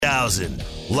6000.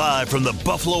 Live from the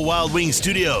Buffalo Wild Wings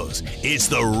studios, it's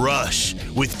The Rush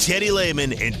with Teddy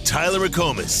Lehman and Tyler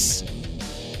McComas.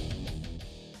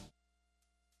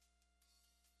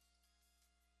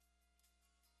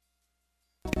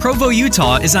 Provo,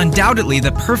 Utah is undoubtedly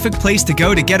the perfect place to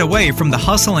go to get away from the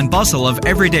hustle and bustle of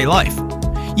everyday life.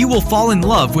 You will fall in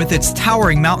love with its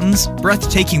towering mountains,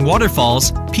 breathtaking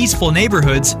waterfalls, peaceful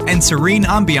neighborhoods, and serene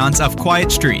ambiance of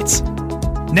quiet streets.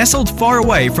 Nestled far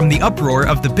away from the uproar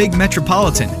of the big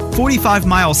metropolitan, 45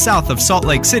 miles south of Salt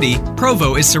Lake City,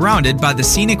 Provo is surrounded by the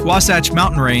scenic Wasatch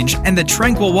Mountain Range and the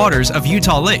tranquil waters of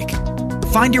Utah Lake.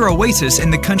 Find your oasis in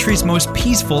the country's most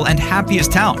peaceful and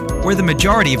happiest town, where the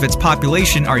majority of its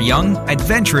population are young,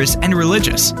 adventurous, and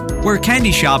religious, where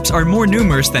candy shops are more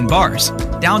numerous than bars,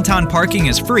 downtown parking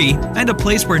is free, and a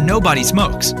place where nobody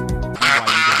smokes.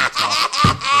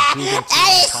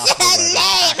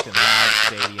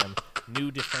 New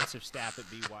defensive staff at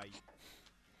BYU.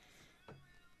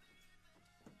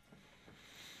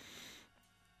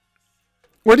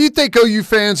 What do you think OU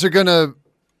fans are going to,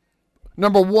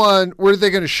 number one, where are they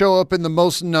going to show up in the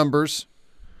most numbers?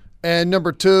 And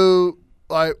number two,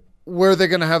 like, where are they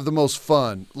going to have the most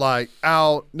fun? Like,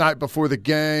 out, night before the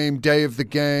game, day of the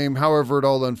game, however it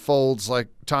all unfolds, like,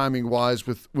 timing-wise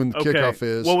with when the kickoff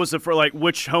is. What was it for, like,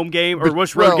 which home game or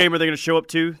which road game are they going to show up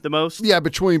to the most? Yeah,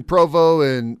 between Provo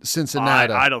and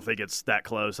Cincinnati. I don't think it's that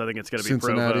close. I think it's going to be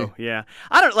Cincinnati. Provo. Yeah.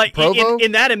 I don't like Provo?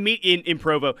 in that in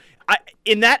Provo.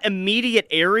 In that immediate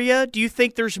area, do you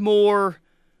think there's more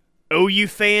OU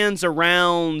fans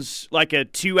around like a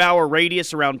 2-hour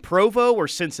radius around Provo or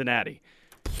Cincinnati?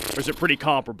 Or is it pretty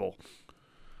comparable?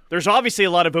 There's obviously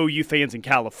a lot of OU fans in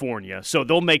California, so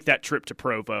they'll make that trip to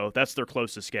Provo. That's their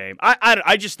closest game.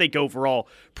 I just think overall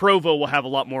Provo will have a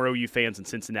lot more OU fans than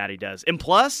Cincinnati does. And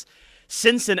plus,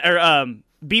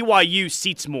 BYU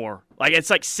seats more. Like, it's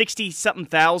like 60-something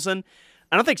thousand.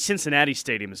 I don't think Cincinnati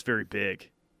Stadium is very big.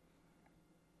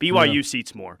 BYU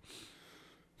seats more.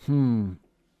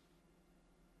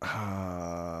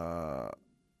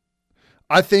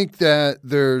 I think that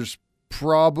there's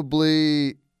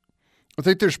probably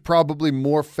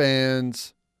more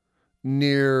fans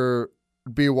near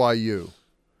BYU.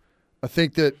 I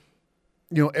think that,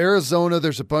 Arizona,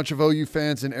 there's a bunch of OU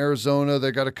fans in Arizona.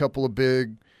 They got a couple of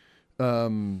big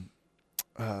OU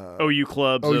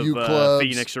clubs clubs,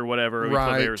 Phoenix or whatever, OU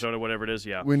Club Arizona, whatever it is,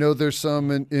 yeah. We know there's some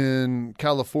in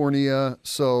California,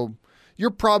 so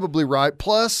you're probably right.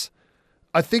 Plus,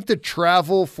 I think the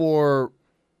travel for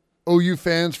OU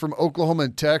fans from Oklahoma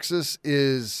and Texas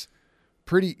is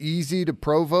pretty easy to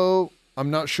Provo.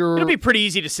 I'm not sure. It'll be pretty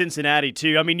easy to Cincinnati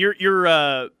too. I mean,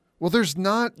 there's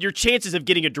not your chances of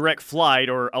getting a direct flight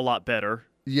are a lot better.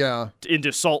 Yeah.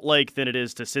 Into Salt Lake than it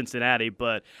is to Cincinnati,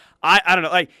 but I don't know.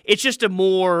 Like, it's just a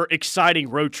more exciting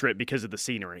road trip because of the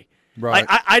scenery. Right.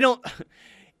 I don't.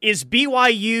 Is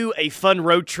BYU a fun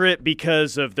road trip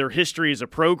because of their history as a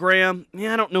program?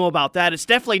 Yeah, I don't know about that. It's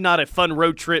definitely not a fun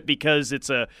road trip because it's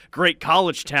a great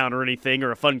college town or anything, or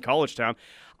a fun college town.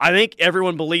 I think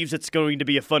everyone believes it's going to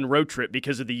be a fun road trip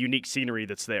because of the unique scenery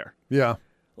that's there. Yeah.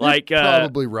 Like, you're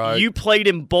probably right. You played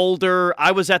in Boulder.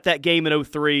 I was at that game in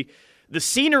 2003. The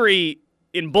scenery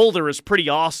in Boulder is pretty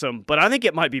awesome, but I think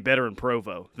it might be better in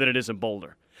Provo than it is in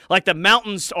Boulder. Like, the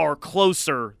mountains are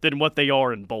closer than what they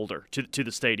are in Boulder to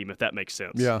the stadium, if that makes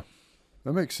sense. Yeah,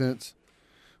 that makes sense.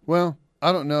 Well,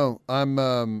 I don't know.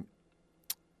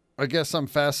 I guess I'm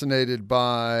fascinated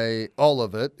by all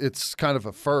of it. It's kind of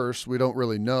a first. We don't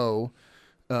really know.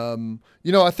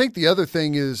 I think the other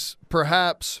thing is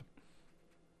perhaps,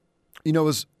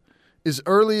 as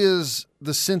early as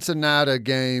the Cincinnati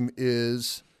game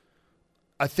is,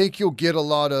 I think you'll get a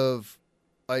lot of,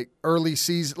 like, early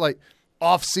season, like,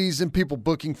 off-season people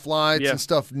booking flights and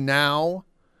stuff now.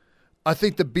 I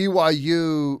think the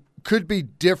BYU could be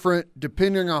different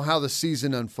depending on how the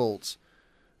season unfolds.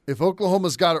 If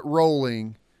Oklahoma's got it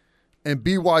rolling and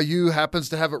BYU happens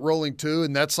to have it rolling too,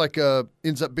 and that's like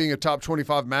ends up being a top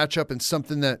 25 matchup and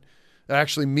something that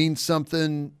actually means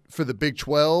something for the Big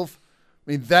 12,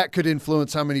 I mean, that could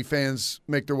influence how many fans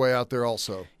make their way out there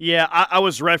also. Yeah, I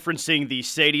was referencing the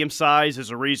stadium size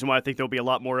as a reason why I think there'll be a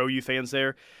lot more OU fans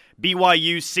there.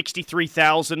 BYU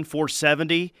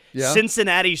 63,470. Yeah.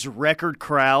 Cincinnati's record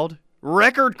crowd,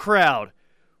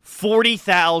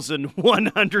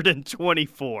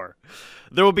 40,124.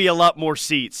 There will be a lot more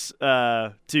seats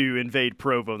to invade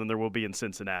Provo than there will be in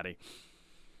Cincinnati.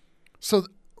 So,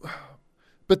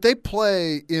 but they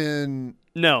play in...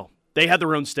 No, they had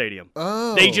their own stadium.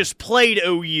 Oh. They just played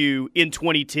OU in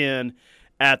 2010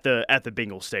 at the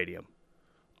Bengal Stadium.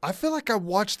 I feel like I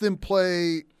watched them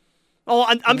play Oh,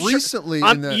 I'm recently.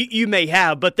 sure. You may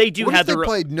have, but they do have their. They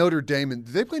played Notre Dame. Did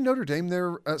they play Notre Dame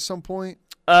there at some point?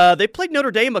 They played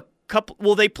Notre Dame a couple.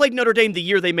 Well, they played Notre Dame the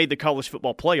year they made the college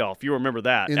football playoff. You remember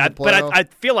that? But I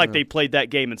feel like they played that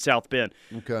game in South Bend.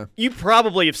 Okay. You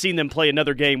probably have seen them play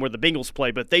another game where the Bengals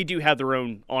play, but they do have their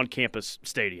own on-campus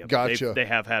stadium. Gotcha. They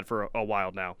have had for a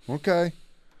while now. Okay.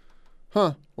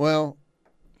 Huh. Well,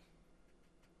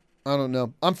 I don't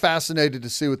know. I'm fascinated to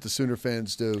see what the Sooner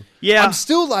fans do. Yeah.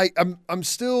 I'm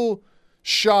still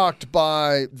shocked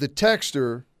by the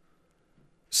texter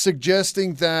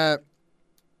suggesting that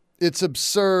it's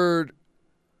absurd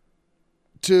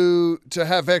to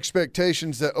have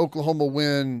expectations that Oklahoma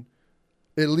win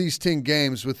at least 10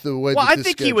 games with the way well, that I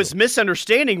think schedule. He was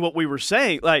misunderstanding what we were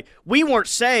saying. Like, we weren't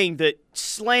saying that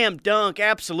slam dunk,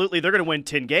 absolutely, they're going to win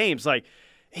 10 games. Like,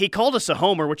 he called us a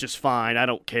homer, which is fine. I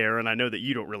don't care, and I know that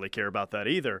you don't really care about that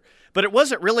either. But it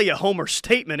wasn't really a homer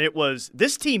statement. It was,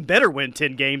 this team better win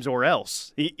 10 games or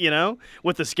else,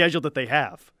 with the schedule that they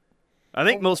have. I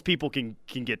think most people can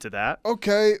get to that.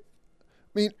 Okay.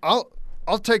 I mean, I'll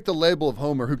take the label of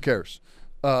homer. Who cares?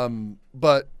 But I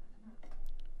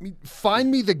mean,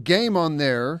 find me the game on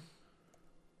there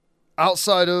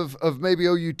outside of maybe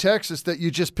OU Texas that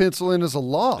you just pencil in as a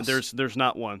loss. There's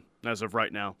not one as of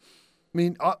right now. I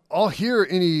mean, I'll hear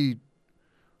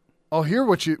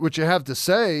what you have to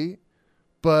say,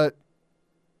 but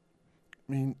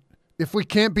I mean, if we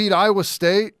can't beat Iowa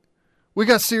State, we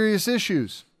got serious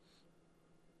issues.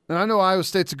 And I know Iowa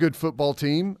State's a good football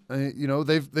team.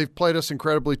 They've played us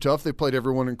incredibly tough. They played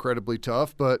everyone incredibly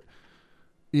tough, but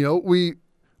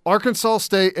Arkansas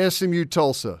State, SMU,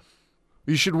 Tulsa.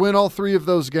 You should win all 3 of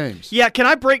those games. Yeah, can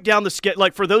I break down the schedule?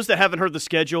 Like, for those that haven't heard the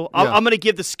schedule, Yeah. I'm going to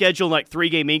give the schedule in,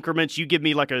 3-game increments. You give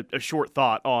me, a short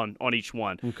thought on each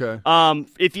one. Okay.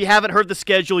 If you haven't heard the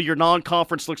schedule, your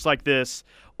non-conference looks like this.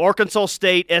 Arkansas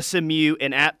State, SMU,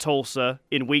 and at Tulsa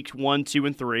in weeks 1, 2,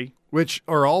 and 3. Which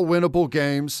are all winnable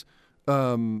games.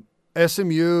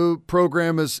 SMU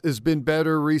program has been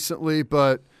better recently,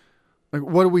 but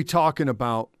what are we talking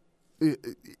about?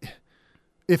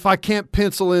 If I can't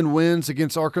pencil in wins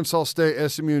against Arkansas State,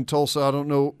 SMU, and Tulsa, I don't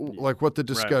know what the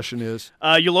discussion is.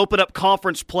 You'll open up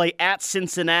conference play at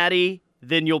Cincinnati.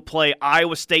 Then you'll play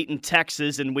Iowa State and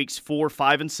Texas in weeks 4,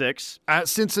 5, and 6. At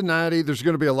Cincinnati, there's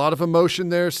going to be a lot of emotion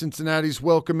there. Cincinnati's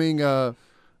welcoming a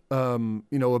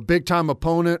big-time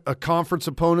opponent, a conference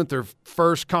opponent, their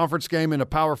first conference game in a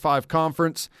Power 5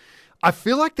 conference. I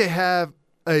feel like they have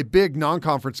a big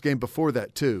non-conference game before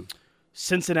that, too.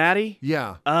 Cincinnati?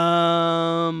 Yeah.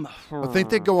 I think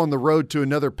they go on the road to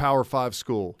another Power 5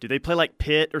 school. Do they play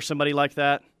Pitt or somebody like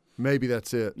that? Maybe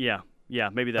that's it. Yeah,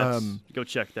 maybe that's go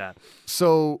check that.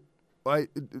 So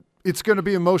it's going to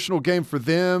be an emotional game for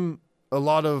them, a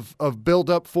lot of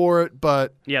build-up for it,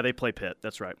 but yeah, they play Pitt.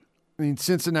 That's right. I mean,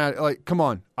 Cincinnati, come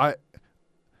on.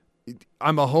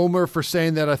 I'm a homer for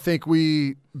saying that I think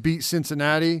we beat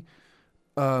Cincinnati.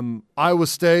 Iowa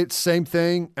State, same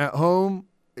thing at home.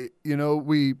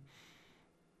 We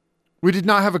did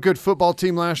not have a good football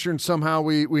team last year, and somehow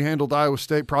we handled Iowa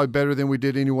State probably better than we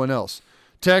did anyone else.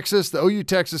 Texas, the OU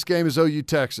Texas game is OU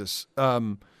Texas.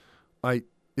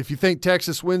 If you think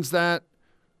Texas wins that,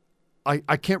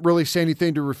 I can't really say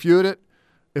anything to refute it.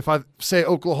 If I say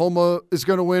Oklahoma is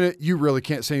going to win it, you really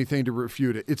can't say anything to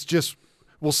refute it. It's just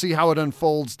we'll see how it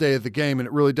unfolds day of the game, and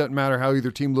it really doesn't matter how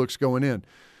either team looks going in.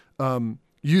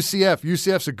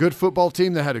 UCF's a good football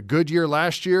team that had a good year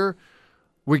last year.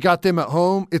 We got them at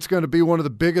home. It's going to be one of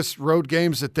the biggest road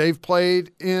games that they've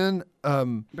played in.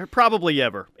 Probably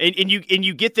ever. And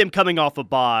you get them coming off a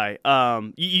bye.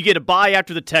 You get a bye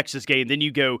after the Texas game. Then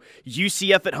you go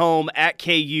UCF at home, at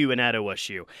KU, and at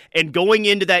OSU. And going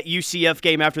into that UCF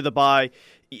game after the bye,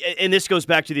 and this goes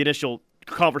back to the initial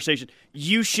conversation,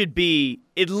 you should be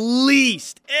at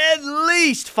least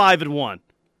 5-1.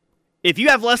 If you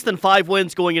have less than 5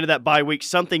 wins going into that bye week,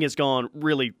 something has gone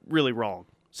really, really wrong.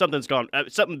 Something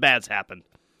bad's happened.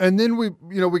 And then we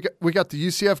got the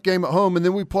UCF game at home, and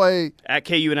then we play at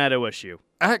KU and at OSU,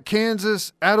 at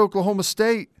Kansas, at Oklahoma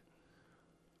State.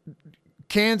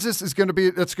 Kansas is going to be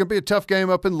a tough game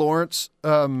up in Lawrence.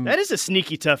 That is a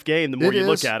sneaky tough game. The more you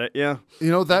look at it, yeah.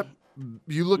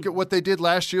 You look at what they did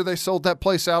last year. They sold that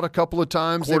place out a couple of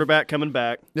times. Quarterback coming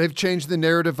back. They've changed the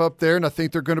narrative up there, and I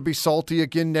think they're going to be salty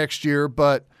again next year.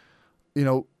 But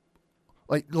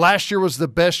last year was the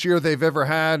best year they've ever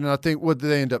had, and I think what did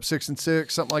they end up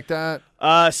 6-6, something like that?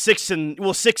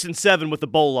 6-7 with the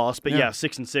bowl loss, but yeah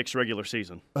 6-6 regular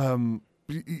season.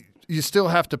 You still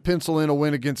have to pencil in a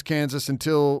win against Kansas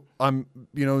until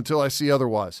I see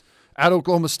otherwise. At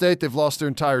Oklahoma State, they've lost their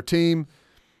entire team.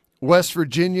 West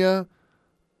Virginia,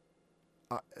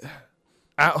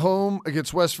 at home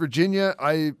against West Virginia,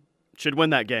 should win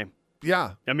that game.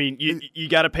 Yeah. I mean, you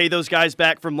got to pay those guys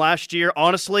back from last year.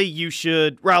 Honestly, you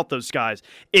should route those guys.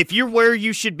 If you're where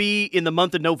you should be in the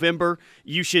month of November,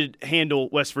 you should handle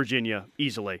West Virginia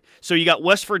easily. So you got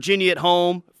West Virginia at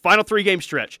home, final 3-game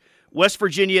stretch. West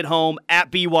Virginia at home, at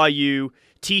BYU,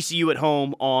 TCU at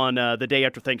home on the day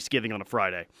after Thanksgiving on a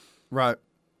Friday. Right.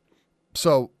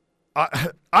 So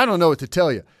I don't know what to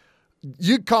tell you.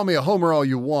 You can call me a homer all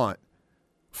you want.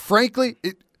 Frankly,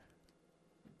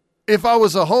 if I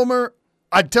was a homer,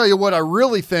 I'd tell you what I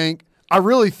really think. I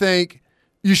really think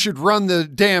you should run the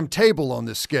damn table on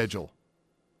this schedule,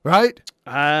 right?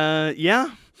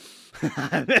 Yeah.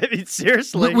 I mean,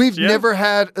 seriously. We've never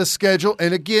had a schedule.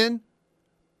 And again,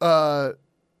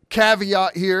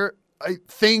 caveat here,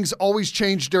 things always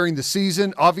change during the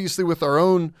season, obviously with our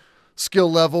own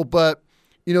skill level. But,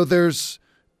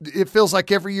 it feels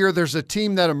like every year there's a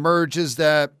team that emerges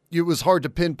that it was hard to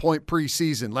pinpoint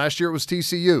preseason. Last year it was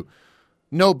TCU.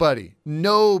 Nobody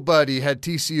had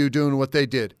TCU doing what they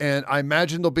did. And I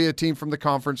imagine there'll be a team from the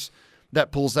conference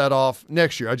that pulls that off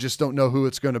next year. I just don't know who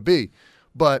it's going to be.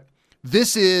 But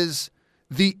this is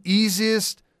the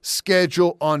easiest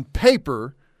schedule on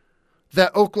paper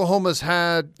that Oklahoma's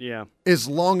had as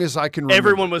long as I can remember.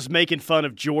 Everyone was making fun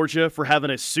of Georgia for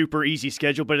having a super easy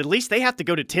schedule, but at least they have to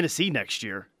go to Tennessee next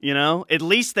year, At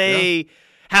least they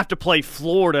have to play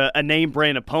Florida, a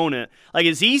name-brand opponent. Like,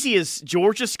 as easy as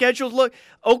Georgia's schedule look,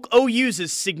 OU's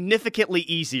is significantly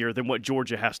easier than what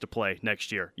Georgia has to play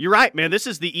next year. You're right, man. This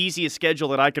is the easiest schedule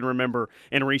that I can remember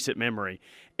in recent memory.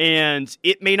 And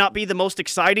it may not be the most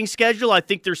exciting schedule. I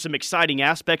think there's some exciting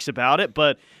aspects about it,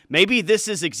 but maybe this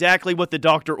is exactly what the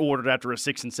doctor ordered after a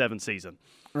 6-7 season.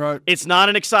 Right. It's not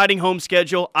an exciting home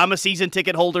schedule. I'm a season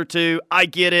ticket holder too. I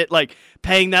get it. Like,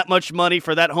 paying that much money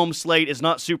for that home slate is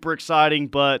not super exciting,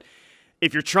 but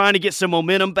if you're trying to get some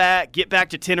momentum back, get back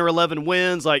to 10 or 11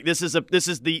 wins, like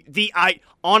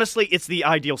honestly, it's the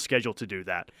ideal schedule to do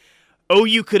that.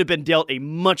 OU could have been dealt a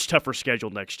much tougher schedule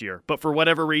next year, but for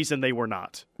whatever reason, they were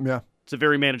not. Yeah. It's a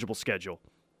very manageable schedule.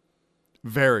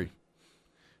 Very.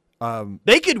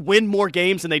 They could win more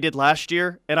games than they did last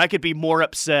year, and I could be more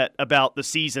upset about the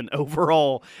season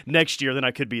overall next year than I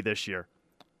could be this year.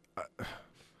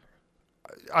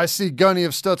 I see Gunny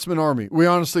of Stutzman Army. We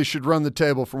honestly should run the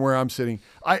table from where I'm sitting.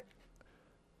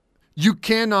 You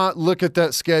cannot look at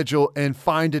that schedule and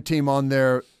find a team on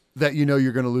there that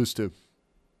you're going to lose to.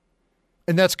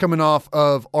 And that's coming off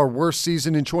of our worst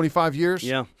season in 25 years.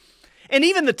 Yeah. And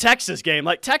even the Texas game,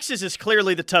 like, Texas is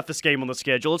clearly the toughest game on the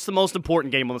schedule. It's the most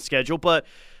important game on the schedule, but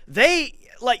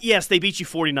yes, they beat you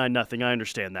 49-0. I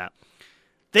understand that.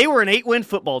 They were an 8-win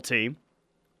football team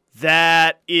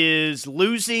that is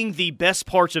losing the best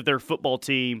parts of their football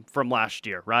team from last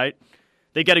year, right?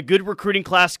 They got a good recruiting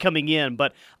class coming in,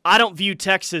 but I don't view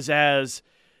Texas as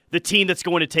the team that's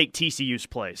going to take TCU's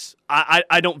place.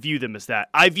 I don't view them as that.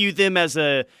 I view them as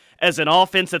an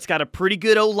offense that's got a pretty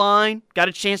good O-line, got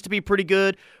a chance to be pretty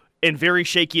good, and very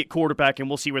shaky at quarterback, and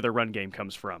we'll see where their run game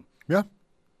comes from. Yeah.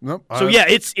 Nope. So,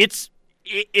 it's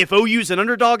if OU's an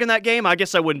underdog in that game, I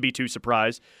guess I wouldn't be too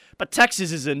surprised. But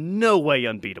Texas is in no way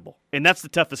unbeatable, and that's the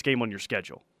toughest game on your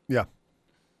schedule. Yeah,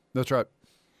 that's right.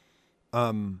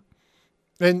 And,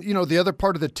 the other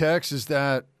part of the text is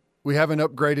that we haven't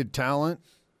upgraded talent.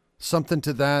 Something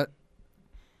to that.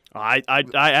 I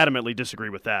adamantly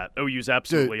disagree with that. OU's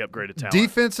absolutely upgraded talent.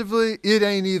 Defensively, it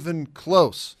ain't even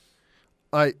close.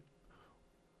 At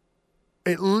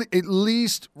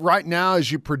least right now,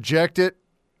 as you project it,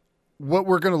 what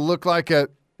we're going to look like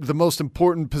at the most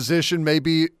important position,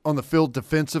 maybe on the field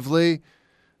defensively,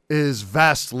 is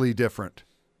vastly different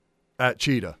at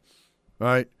Cheetah,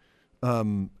 right?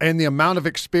 And the amount of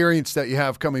experience that you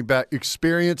have coming back,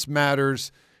 experience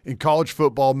matters in college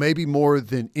football, maybe more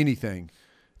than anything.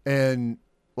 And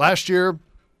last year,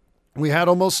 we had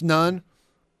almost none.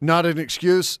 Not an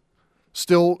excuse.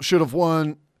 Still should have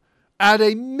won at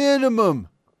a minimum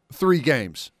 3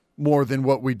 games more than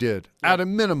what we did. At a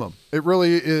minimum. It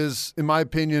really is, in my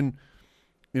opinion,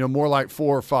 more like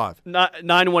 4 or 5.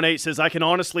 918 says, I can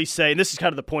honestly say, and this is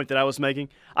kind of the point that I was making,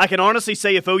 I can honestly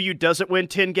say if OU doesn't win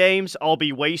 10 games, I'll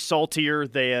be way saltier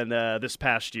than this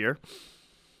past year.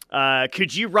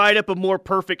 Could you write up a more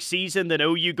perfect season than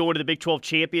OU going to the Big 12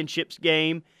 championships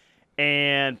game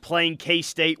and playing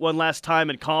K-State one last time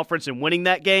in conference and winning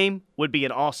that game? Would be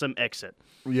an awesome exit.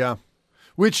 Yeah.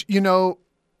 Which,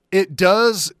 it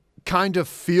does kind of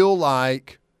feel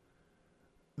like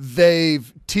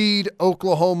they've teed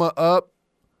Oklahoma up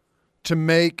to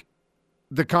make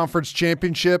the conference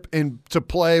championship and to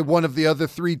play one of the other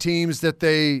 3 teams that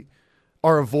they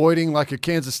are avoiding, like a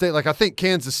Kansas State. Like, I think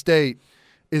Kansas State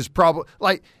is probably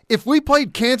like if we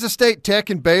played Kansas State, Tech,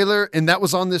 and Baylor, and that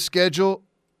was on this schedule,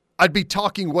 I'd be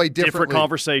talking way differently. Different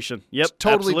conversation. Yep, it's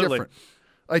totally absolutely. different.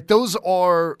 Like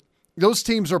those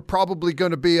teams are probably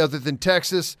going to be, other than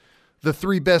Texas, the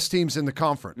 3 best teams in the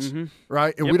conference,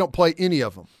 right? And we don't play any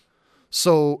of them.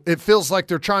 So it feels like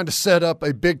they're trying to set up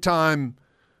a big-time,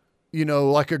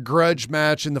 like a grudge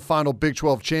match in the final Big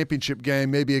 12 championship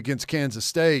game, maybe against Kansas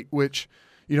State, which,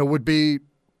 would be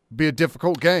a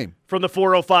difficult game. From the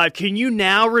 405, can you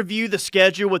now review the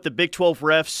schedule with the Big 12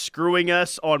 refs screwing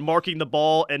us on marking the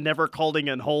ball and never calling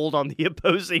a hold on the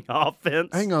opposing offense?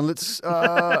 Hang on, let's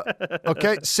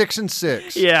okay,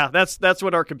 6-6. Yeah, that's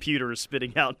what our computer is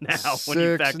spitting out now when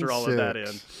you factor all of that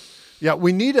in. Yeah,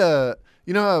 we need how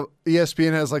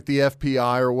ESPN has like the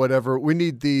FPI or whatever. We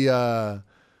need the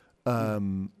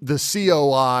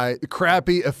COI,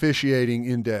 crappy officiating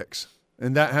index,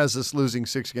 and that has us losing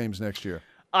 6 games next year.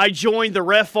 I joined the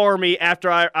ref army after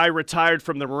I retired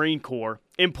from the Marine Corps.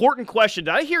 Important question.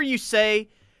 Did I hear you say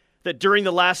that during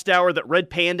the last hour that Red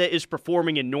Panda is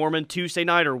performing in Norman Tuesday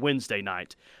night or Wednesday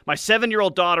night? My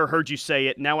 7-year-old daughter heard you say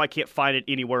it. Now I can't find it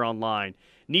anywhere online.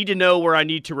 Need to know where I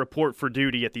need to report for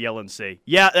duty at the LNC.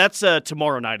 Yeah, that's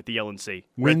tomorrow night at the LNC.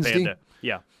 Wednesday? Red Panda.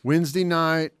 Yeah. Wednesday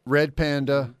night, Red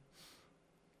Panda.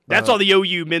 That's on the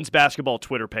OU men's basketball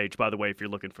Twitter page, by the way, if you're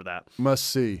looking for that. Must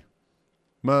see.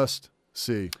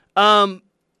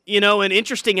 An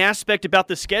interesting aspect about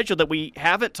the schedule that we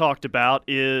haven't talked about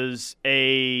is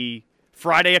a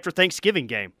Friday after Thanksgiving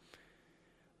game.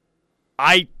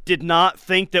 I did not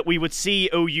think that we would see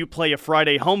OU play a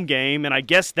Friday home game, and I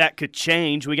guess that could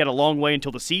change. We got a long way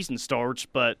until the season starts,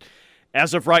 but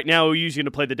as of right now, OU's going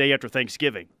to play the day after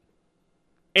Thanksgiving.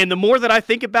 And the more that I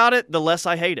think about it, the less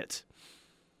I hate it.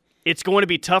 It's going to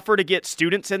be tougher to get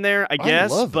students in there, I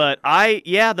guess. But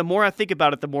the more I think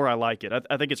about it, the more I like it.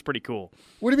 I think it's pretty cool.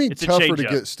 What do you mean tougher to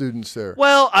get students there?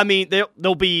 Well, I mean,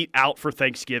 they'll be out for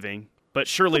Thanksgiving, but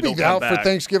surely they'll come out back. for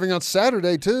Thanksgiving on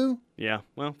Saturday, too. Yeah,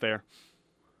 well, fair.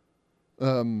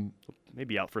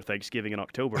 Maybe out for Thanksgiving in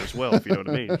October as well, if you know what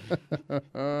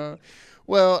I mean.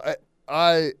 Well,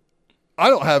 I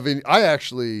don't have any.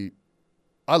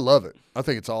 I love it. I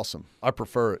think it's awesome. I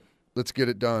prefer it. Let's get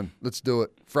it done. Let's do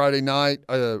it. Friday night,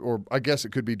 or I guess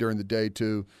it could be during the day,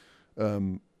 too.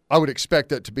 I would expect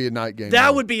that to be a night game.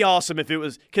 That would be awesome if it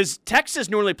was – because Texas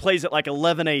normally plays at like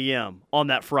 11 a.m. on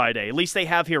that Friday. At least they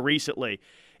have here recently.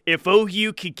 If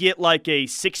OU could get like a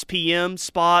 6 p.m.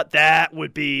 spot, that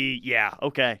would be –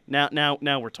 okay. Now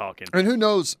we're talking. And who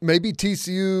knows, maybe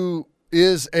TCU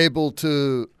is able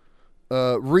to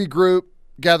regroup,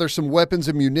 gather some weapons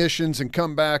and munitions, and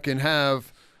come back and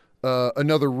have –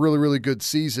 another really, really good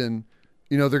season.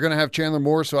 They're going to have Chandler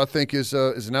Morris, who I think is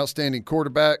an outstanding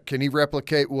quarterback. Can he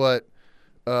replicate what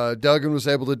Duggan was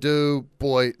able to do?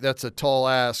 Boy, that's a tall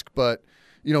ask. But,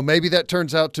 maybe that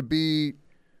turns out to be,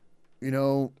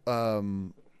 a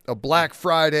Black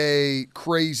Friday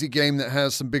crazy game that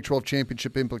has some Big 12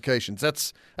 championship implications.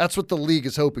 That's what the league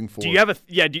is hoping for. Do you have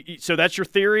so that's your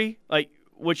theory? Like,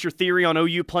 what's your theory on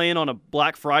OU playing on a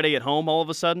Black Friday at home all of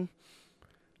a sudden?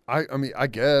 I mean, I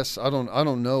guess I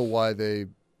don't know why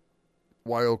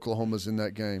Oklahoma's in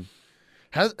that game.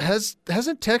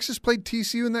 Hasn't Texas played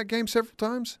TCU in that game several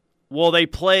times? Well, they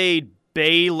played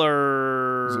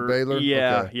Baylor. Is it Baylor?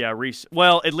 Yeah, okay. yeah.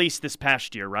 Well, at least this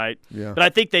past year, right? Yeah. But I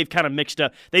think they've kind of mixed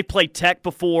up. They played Tech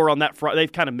before on that Friday.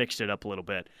 They've kind of mixed it up a little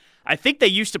bit. I think they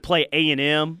used to play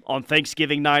A&M on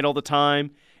Thanksgiving night all the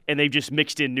time, and they've just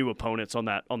mixed in new opponents on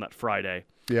that Friday.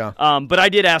 Yeah. But I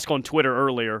did ask on Twitter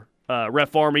earlier.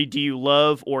 Ref Army, do you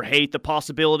love or hate the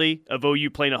possibility of OU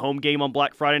playing a home game on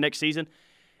Black Friday next season?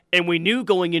 And we knew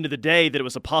going into the day that it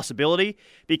was a possibility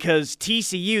because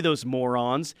TCU, those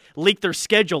morons, leaked their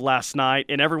schedule last night,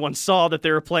 and everyone saw that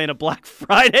they were playing a Black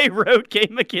Friday road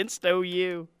game against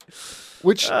OU.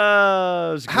 Which,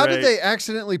 how did they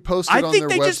accidentally post it on their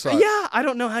website? I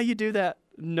don't know how you do that.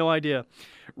 No idea.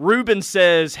 Ruben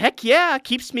says, heck yeah,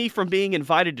 keeps me from being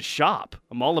invited to shop.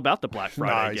 I'm all about the Black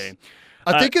Friday game.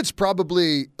 I think it's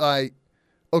probably like,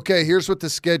 okay, here's what the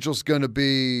schedule's going to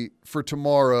be for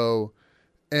tomorrow.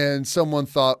 And someone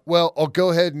thought, well, I'll go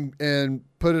ahead and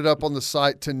put it up on the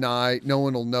site tonight. No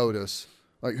one will notice.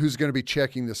 Like, who's going to be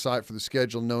checking the site for the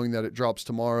schedule knowing that it drops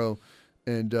tomorrow?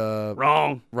 And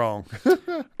Wrong.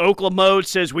 Oklahoma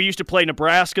says, we used to play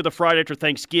Nebraska the Friday after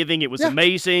Thanksgiving. It was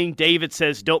amazing. David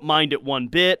says, don't mind it one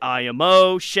bit.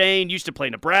 IMO. Shane used to play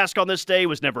Nebraska on this day.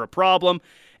 Was never a problem.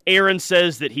 Aaron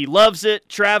says that he loves it.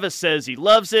 Travis says he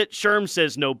loves it. Sherm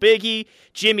says no biggie.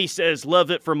 Jimmy says love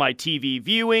it for my TV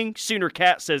viewing. Sooner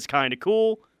Cat says kind of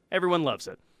cool. Everyone loves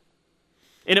it.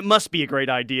 And it must be a great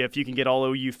idea if you can get all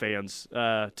OU fans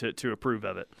to approve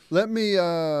of it. Let me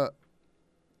are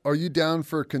you down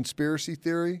for conspiracy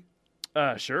theory?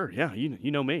 Sure, yeah,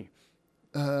 you know me.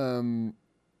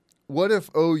 What if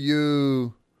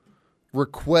OU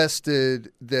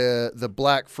requested the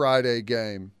Black Friday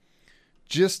game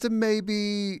just to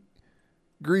maybe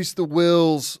grease the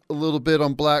wheels a little bit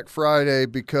on Black Friday,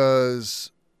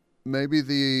 because maybe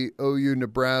the OU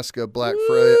Nebraska Black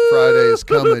Friday is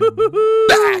coming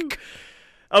back?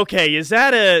 Okay,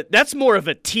 that's more of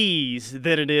a tease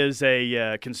than it is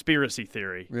a conspiracy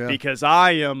theory. Yeah. Because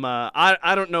I am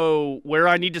I don't know where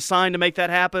I need to sign to make that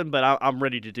happen, but I'm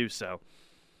ready to do so.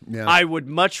 Yeah. I would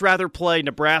much rather play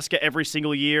Nebraska every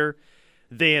single year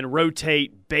than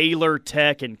rotate Baylor,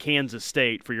 Tech, and Kansas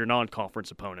State for your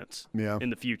non-conference opponents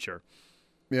in the future.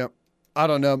 Yeah. I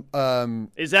don't know.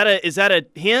 Is that a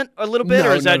hint a little bit,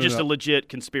 No, or is that no, just no. a legit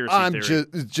conspiracy theory?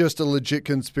 Just a legit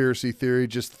conspiracy theory,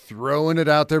 just throwing it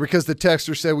out there, because the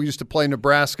texter said we used to play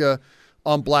Nebraska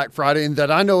on Black Friday, and that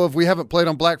I know of, we haven't played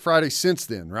on Black Friday since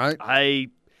then, right?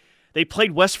 They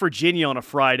played West Virginia on a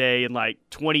Friday in like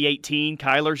 2018,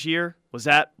 Kyler's year. Was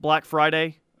that Black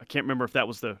Friday? I can't remember if that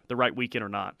was the right weekend or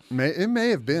not. It may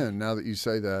have been, now that you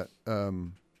say that.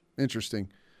 Interesting.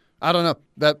 I don't know.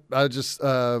 That I just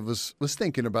was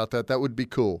thinking about that. That would be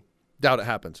cool. Doubt it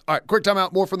happens. All right, quick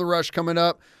timeout. More from The Rush coming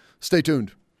up. Stay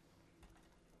tuned.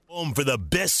 Home for the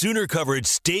best Sooner coverage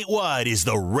statewide is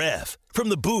The Ref. From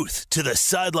the booth to the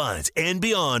sidelines and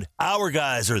beyond, our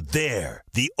guys are there.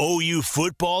 The OU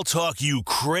football talk you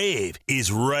crave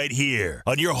is right here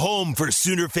on your home for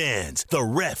Sooner fans, The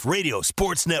Ref Radio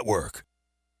Sports Network.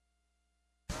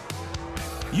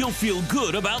 You'll feel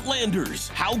good about Landers.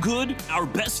 How good? Our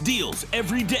best deals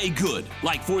every day good.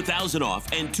 Like $4,000 off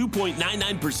and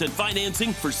 2.99%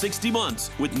 financing for 60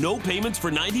 months with no payments for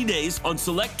 90 days on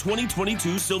select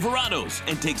 2022 Silverados,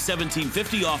 and take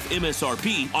 $1,750 off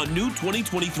MSRP on new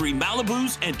 2023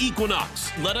 Malibus and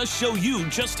Equinox. Let us show you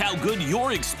just how good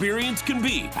your experience can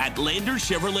be at Landers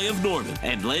Chevrolet of Norman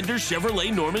and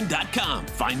LandersChevroletNorman.com.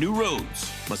 Find new roads.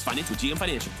 Must finance with GM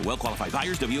Financial for well-qualified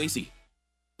buyers. WAC.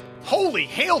 Holy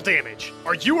hail damage!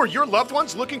 Are you or your loved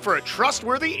ones looking for a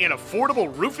trustworthy and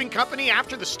affordable roofing company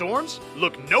after the storms?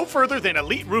 Look no further than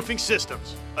Elite Roofing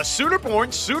Systems, a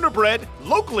Sooner-born, Sooner-bred,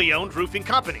 locally owned roofing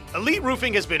company. Elite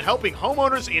Roofing has been helping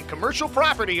homeowners and commercial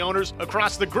property owners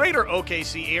across the greater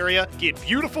OKC area get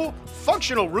beautiful,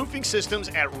 functional roofing systems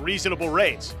at reasonable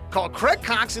rates. Call Craig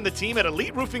Cox and the team at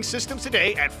Elite Roofing Systems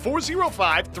today at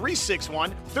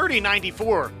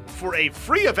 405-361-3094 for a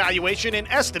free evaluation and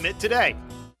estimate today.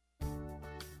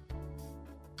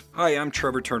 Hi, I'm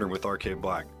Trevor Turner with Arcade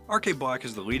Black. Arcade Black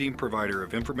is the leading provider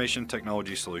of information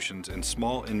technology solutions in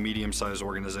small and medium-sized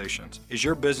organizations. Is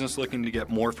your business looking to get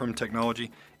more from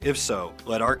technology? If so,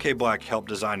 let Arcade Black help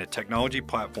design a technology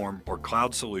platform or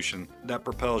cloud solution that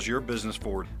propels your business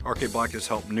forward. Arcade Black has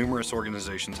helped numerous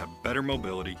organizations have better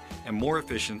mobility and more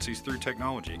efficiencies through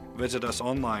technology. Visit us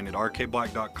online at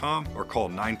arcadeblack.com or call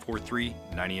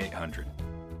 943-9800.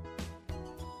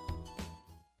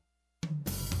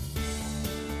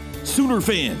 Sooner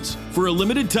fans, for a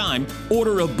limited time,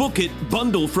 order a Book It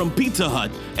bundle from Pizza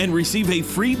Hut and receive a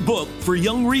free book for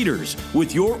young readers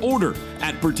with your order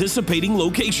at participating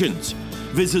locations.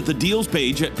 Visit the deals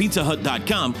page at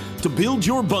pizzahut.com to build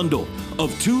your bundle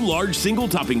of 2 large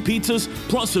single-topping pizzas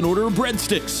plus an order of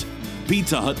breadsticks.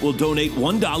 Pizza Hut will donate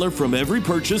 $1 from every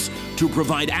purchase to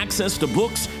provide access to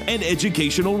books and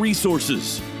educational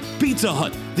resources. Pizza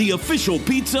Hut, the official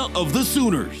pizza of the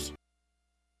Sooners.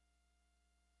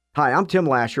 Hi, I'm Tim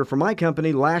Lasher from my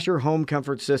company, Lasher Home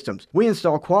Comfort Systems. We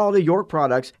install quality York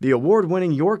products. The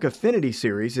award-winning York Affinity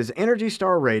Series is Energy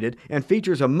Star rated and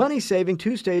features a money-saving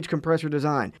 2-stage compressor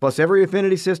design. Plus, every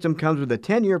Affinity system comes with a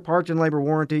 10-year parts and labor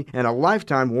warranty and a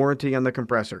lifetime warranty on the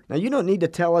compressor. Now, you don't need to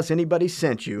tell us anybody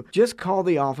sent you. Just call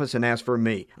the office and ask for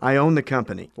me. I own the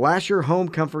company. Lasher Home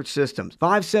Comfort Systems,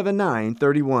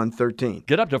 579-3113.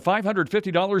 Get up to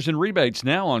 $550 in rebates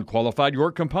now on qualified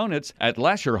York components at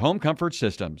Lasher Home Comfort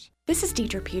Systems. This is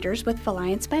Deidre Peters with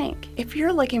Alliance Bank. If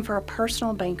you're looking for a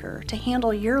personal banker to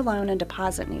handle your loan and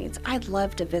deposit needs, I'd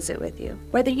love to visit with you.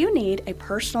 Whether you need a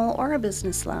personal or a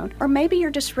business loan, or maybe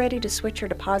you're just ready to switch your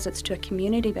deposits to a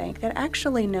community bank that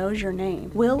actually knows your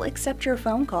name, we'll accept your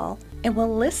phone call and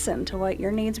we'll listen to what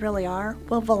your needs really are.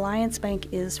 Well, Alliance Bank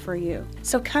is for you.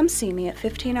 So come see me at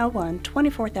 1501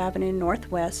 24th Avenue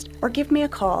Northwest or give me a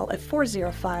call at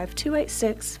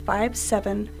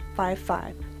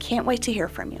 405-286-5755. Can't wait to hear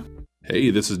from you.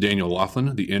 Hey, this is Daniel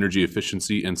Laughlin, the Energy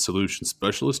Efficiency and Solutions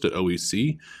Specialist at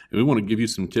OEC, and we want to give you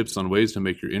some tips on ways to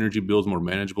make your energy bills more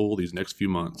manageable these next few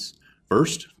months.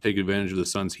 First, take advantage of the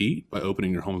sun's heat by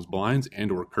opening your home's blinds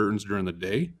and or curtains during the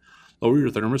day. Lower your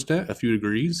thermostat a few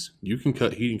degrees. You can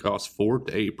cut heating costs 4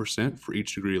 to 8% for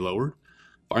each degree lowered.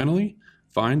 Finally,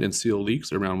 find and seal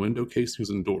leaks around window casings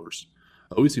and doors.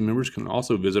 OEC members can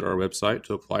also visit our website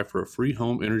to apply for a free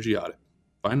home energy audit.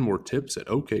 Find more tips at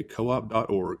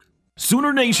okcoop.org.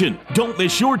 Sooner Nation, don't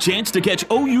miss your chance to catch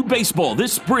OU baseball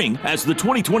this spring as the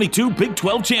 2022 Big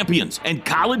 12 champions and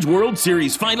College World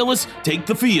Series finalists take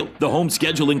the field. The home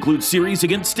schedule includes series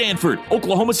against Stanford,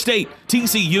 Oklahoma State,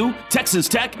 TCU, Texas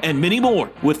Tech, and many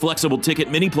more. With flexible ticket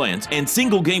mini plans and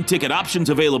single game ticket options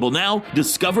available now,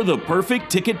 discover the perfect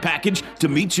ticket package to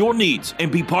meet your needs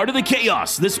and be part of the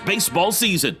chaos this baseball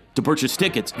season. To purchase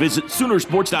tickets, visit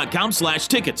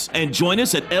Soonersports.com/tickets and join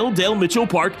us at L. Dale Mitchell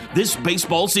Park this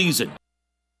baseball season.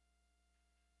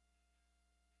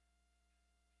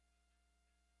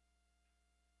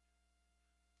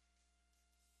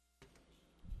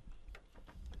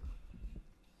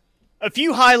 A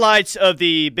few highlights of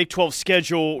the Big 12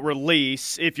 schedule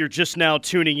release, if you're just now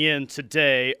tuning in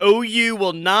today. OU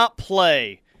will not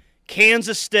play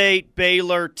Kansas State,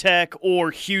 Baylor, Tech,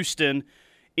 or Houston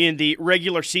in the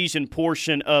regular season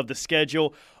portion of the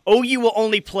schedule. OU will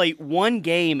only play one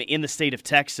game in the state of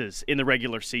Texas in the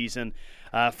regular season.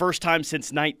 First time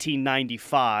since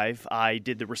 1995. I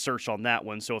did the research on that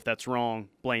one, so if that's wrong,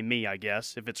 blame me, I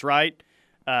guess. If it's right,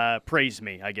 praise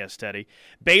me, I guess, Teddy.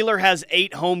 Baylor has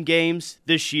 8 home games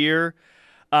this year.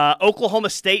 Oklahoma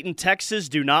State and Texas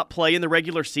do not play in the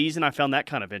regular season. I found that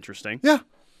kind of interesting. Yeah,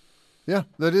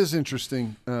 that is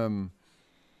interesting.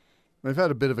 They've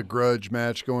had a bit of a grudge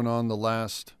match going on the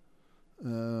last,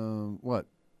 6-8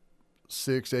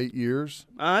 years?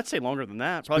 I'd say longer than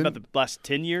that. Probably about the last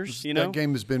 10 years, you know? That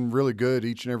game has been really good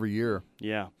each and every year.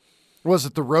 Yeah. Was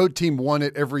it the road team won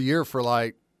it every year for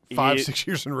like 5-6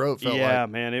 years in a row, it felt like. Yeah,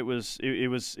 man, it was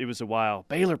a while.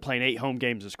 Baylor playing 8 home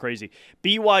games is crazy.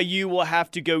 BYU will have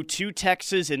to go to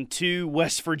Texas and to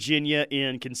West Virginia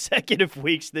in consecutive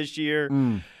weeks this year.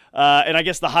 And I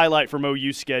guess the highlight from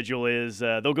OU's schedule is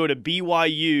they'll go to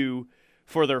BYU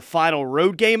for their final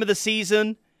road game of the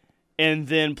season and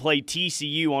then play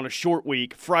TCU on a short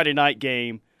week, Friday night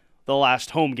game, the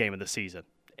last home game of the season.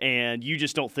 And you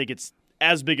just don't think it's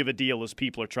as big of a deal as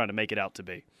people are trying to make it out to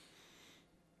be.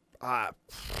 I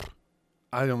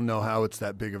don't know how it's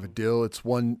that big of a deal. It's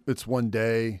one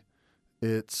day.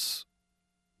 It's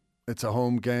a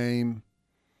home game.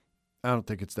 I don't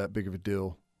think it's that big of a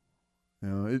deal. You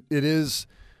know, it is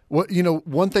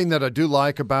one thing that I do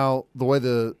like about the way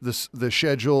the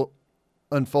schedule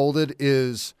unfolded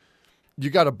is you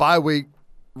got a bye week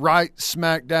right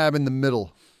smack dab in the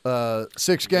middle.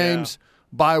 6 games,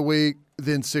 bye week,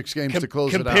 then 6 games to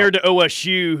close it out. Compared to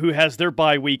OSU, who has their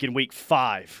bye week in week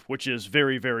 5, which is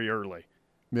very, very early.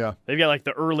 Yeah. They've got like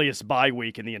the earliest bye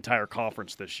week in the entire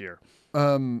conference this year.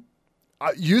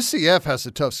 UCF has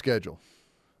a tough schedule.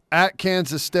 At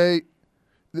Kansas State,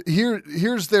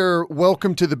 here's their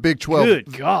welcome to the Big 12.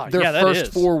 Good God. Their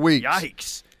first 4 weeks.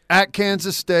 Yikes. At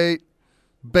Kansas State,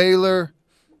 Baylor,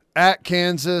 at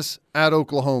Kansas, at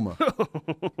Oklahoma.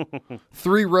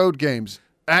 3 road games.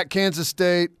 At Kansas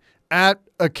State, at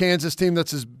a Kansas team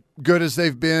that's as good as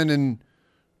they've been in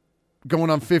going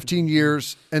on 15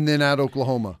 years, and then at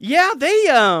Oklahoma. Yeah, they,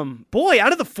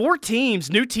 out of the 4 teams,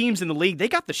 new teams in the league, they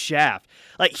got the shaft.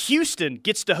 Like, Houston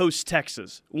gets to host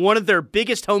Texas, one of their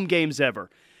biggest home games ever.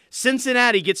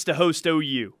 Cincinnati gets to host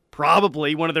OU,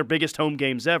 probably one of their biggest home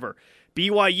games ever.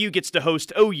 BYU gets to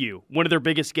host OU, one of their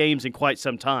biggest games in quite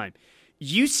some time.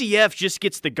 UCF just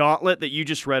gets the gauntlet that you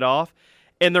just read off,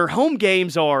 and their home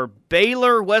games are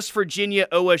Baylor, West Virginia,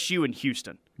 OSU, and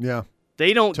Houston. Yeah.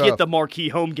 They don't get the marquee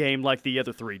home game like the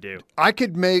other 3 do. I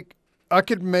could make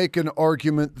an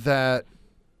argument that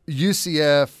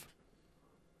UCF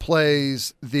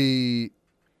plays the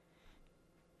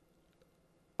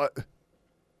I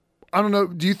don't know.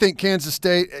 Do you think Kansas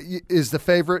State is the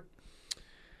favorite?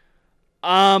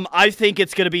 I think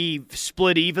it's going to be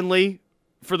split evenly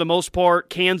for the most part.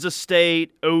 Kansas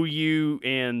State, OU,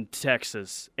 and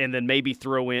Texas, and then maybe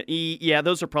throw in. Yeah,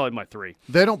 those are probably my 3.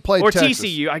 They don't play or Texas.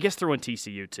 TCU. I guess throw in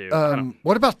TCU too.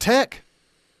 What about Tech?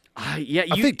 I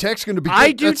think Tech's going to be good.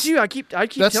 I do too. I keep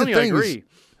telling you I agree.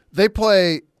 They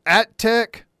play at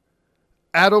Tech,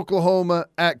 at Oklahoma,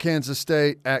 at Kansas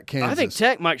State, at Kansas. I think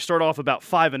Tech might start off about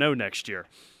 5-0 next year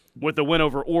with the win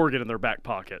over Oregon in their back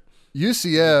pocket.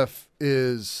 UCF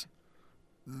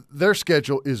their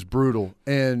schedule is brutal,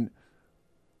 and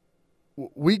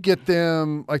we get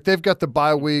them like they've got the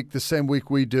bye week the same week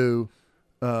we do.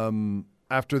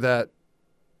 After that,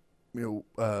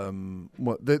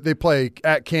 they play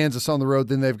at Kansas on the road,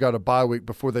 then they've got a bye week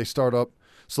before they start up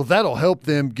So that'll help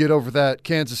them get over that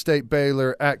Kansas State,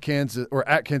 Baylor, at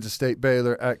Kansas State,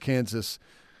 Baylor, at Kansas.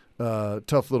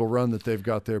 Tough little run that they've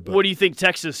got there. But what do you think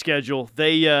Texas' schedule?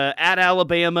 They at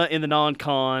Alabama in the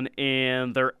non-con,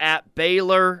 and they're at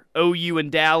Baylor, OU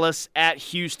and Dallas, at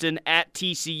Houston, at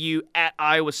TCU, at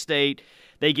Iowa State.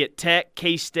 They get Tech,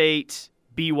 K-State,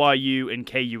 BYU, and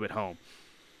KU at home.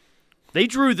 They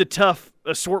drew the tough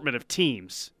assortment of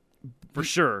teams, for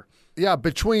sure. Yeah,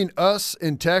 between us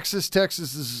and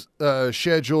Texas's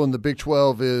schedule in the Big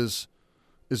 12 is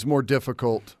more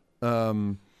difficult.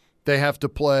 They have to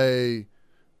play,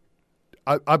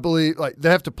 I believe, like they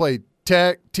have to play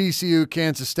Tech, TCU,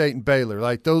 Kansas State, and Baylor.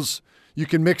 Like those, you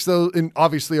can mix those, and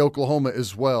obviously Oklahoma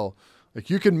as well. Like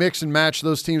you can mix and match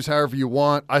those teams however you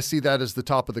want. I see that as the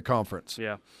top of the conference.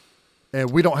 Yeah. And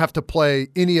we don't have to play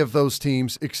any of those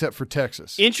teams except for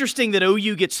Texas. Interesting that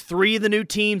OU gets 3 of the new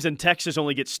teams and Texas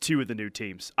only gets 2 of the new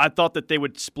teams. I thought that they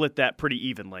would split that pretty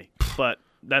evenly, but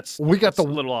that's a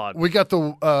little odd. We got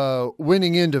the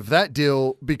winning end of that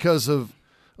deal because of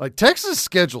like Texas'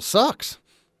 schedule sucks.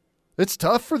 It's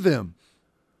tough for them.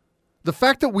 The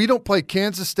fact that we don't play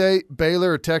Kansas State,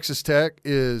 Baylor, or Texas Tech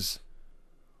is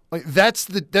like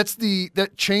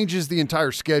that changes the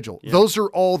entire schedule. Yeah. Those are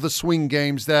all the swing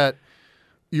games that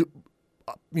you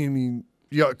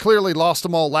clearly lost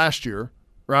them all last year,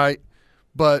 right?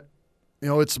 But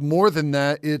it's more than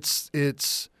that. It's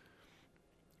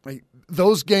like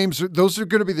those games. Those are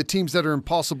going to be the teams that are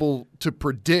impossible to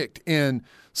predict, and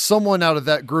someone out of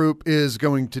that group is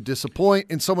going to disappoint,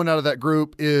 and someone out of that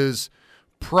group is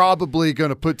probably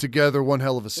going to put together one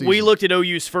hell of a season. We looked at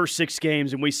OU's first 6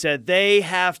 games, and we said they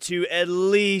have to at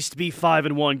least be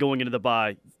 5-1 going into the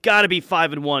bye. Got to be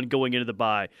 5-1 going into the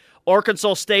bye.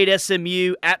 Arkansas State,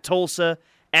 SMU, at Tulsa,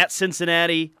 at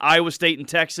Cincinnati, Iowa State, and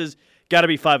Texas. Got to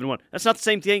be 5-1. That's not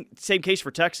the same case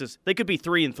for Texas. They could be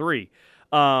 3-3.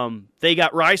 They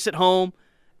got Rice at home,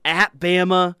 at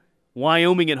Bama,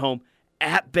 Wyoming at home,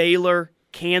 at Baylor,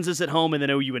 Kansas at home, and then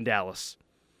OU and Dallas.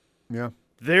 Yeah.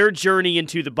 Their journey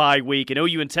into the bye week, and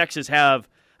OU and Texas have,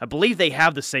 I believe they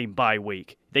have the same bye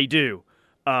week. They do.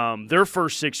 Their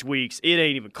first 6 weeks, it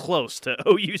ain't even close to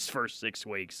OU's first 6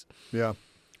 weeks. Yeah.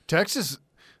 Texas,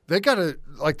 they got to,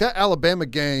 like that Alabama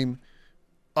game,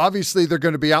 obviously they're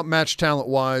going to be outmatched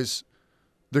talent-wise.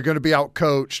 They're going to be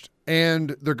outcoached,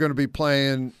 and they're going to be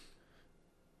playing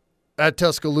at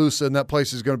Tuscaloosa, and that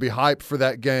place is going to be hyped for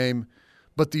that game.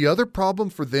 But the other problem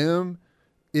for them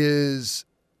is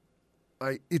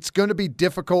it's going to be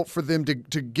difficult for them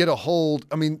to get a hold.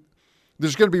 I mean,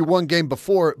 there's going to be one game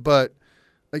before it, but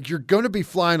you're going to be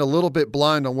flying a little bit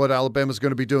blind on what Alabama's going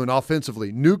to be doing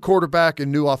offensively. New quarterback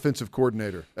and new offensive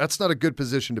coordinator. That's not a good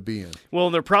position to be in. Well,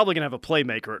 they're probably going to have a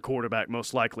playmaker at quarterback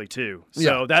most likely too.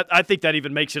 So I think that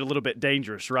even makes it a little bit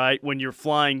dangerous, right? When you're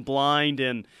flying blind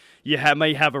and you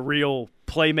may have a real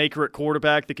playmaker at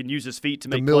quarterback that can use his feet to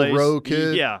make plays. The Milroe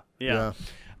kid. Yeah.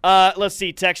 Let's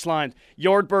see, text line.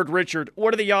 Yardbird Richard,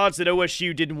 what are the odds that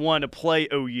OSU didn't want to play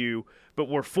OU but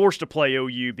were forced to play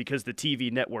OU because the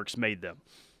TV networks made them?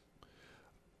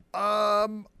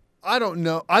 I don't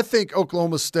know. I think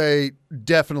Oklahoma State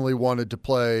definitely wanted to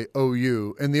play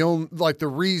OU, and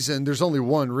there's only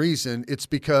one reason. It's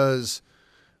because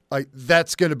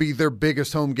that's going to be their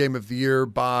biggest home game of the year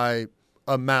by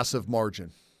a massive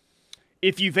margin.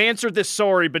 If you've answered this,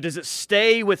 sorry, but does it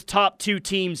stay with top 2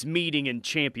 teams meeting in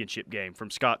championship game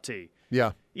from Scott T?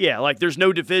 Yeah. Yeah, there's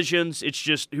no divisions. It's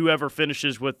just whoever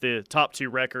finishes with the top 2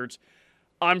 records.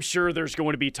 I'm sure there's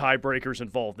going to be tiebreakers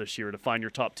involved this year to find your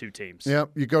top 2 teams. Yeah,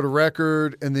 you go to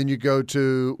record, and then you go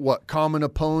to common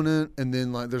opponent, and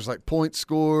then there's points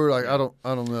scored. I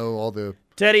don't know all the.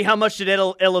 Teddy, how much did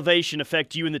elevation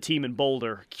affect you and the team in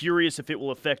Boulder? Curious if it will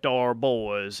affect our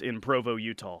boys in Provo,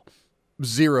 Utah.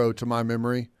 0 to my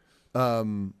memory. I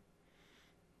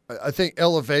think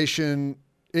elevation,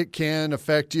 it can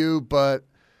affect you, but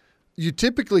you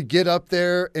typically get up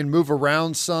there and move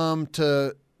around some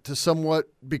to somewhat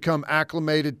become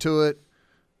acclimated to it.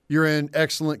 You're in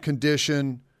excellent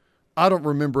condition. I don't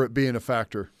remember it being a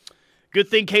factor. Good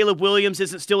thing Caleb Williams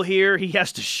isn't still here. He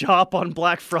has to shop on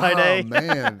Black Friday. Oh,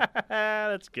 man.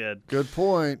 That's good. Good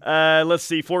point. Let's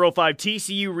see. 405.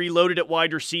 TCU reloaded at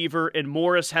wide receiver, and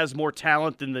Morris has more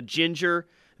talent than the Ginger.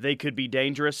 They could be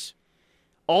dangerous.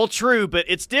 All true, but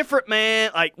it's different,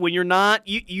 man. When you're not,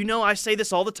 I say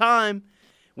this all the time.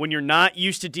 When you're not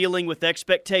used to dealing with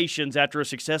expectations after a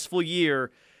successful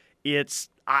year,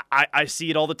 I see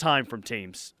it all the time from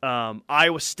teams.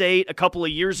 Iowa State a couple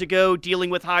of years ago dealing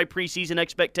with high preseason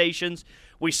expectations.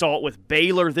 We saw it with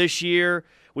Baylor this year.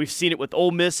 We've seen it with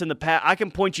Ole Miss in the past. I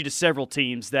can point you to several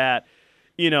teams that,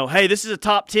 hey, this is a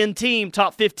top 10 team,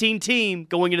 top 15 team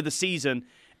going into the season,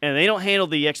 and they don't handle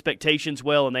the expectations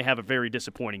well, and they have a very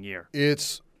disappointing year.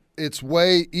 It's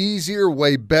way easier,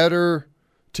 way better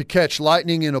to catch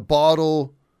lightning in a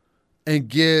bottle and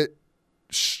get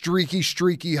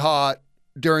streaky hot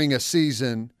during a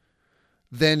season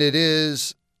than it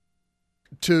is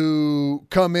to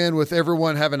come in with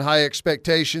everyone having high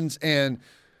expectations, and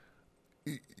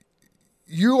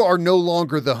you are no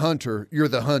longer the hunter, you're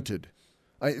the hunted.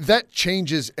 That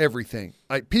changes everything.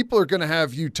 People are going to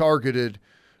have you targeted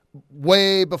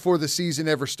way before the season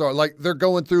ever starts. Like, they're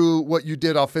going through what you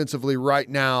did offensively right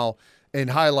now and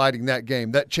highlighting that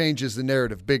game. That changes the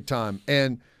narrative big time.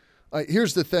 And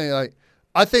here's the thing.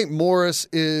 I think Morris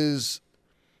is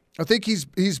 – I think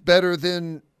he's better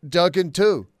than Duggan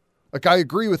too. I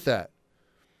agree with that.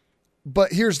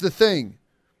 But here's the thing.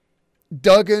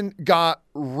 Duggan got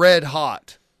red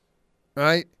hot,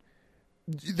 right?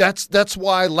 That's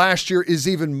why last year is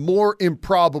even more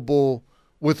improbable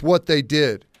with what they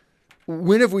did.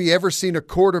 When have we ever seen a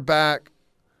quarterback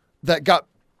that got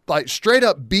straight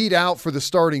up beat out for the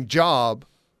starting job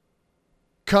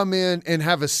come in and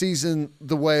have a season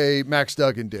the way Max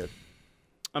Duggan did?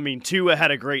 I mean, Tua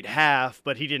had a great half,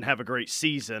 but he didn't have a great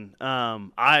season.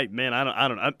 I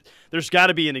don't know. There's got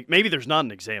to be maybe there's not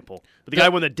an example. But the guy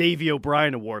won the Davey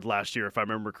O'Brien Award last year, if I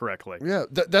remember correctly. Yeah,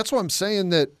 that's why I'm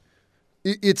saying that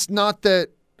it's not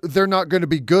that they're not going to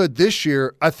be good this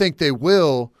year. I think they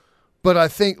will, but I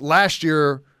think last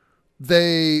year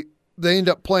they end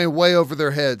up playing way over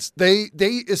their heads. They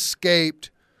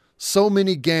escaped so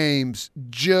many games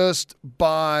just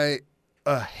by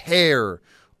a hair.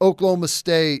 Oklahoma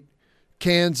State,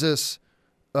 Kansas,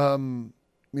 they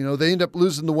end up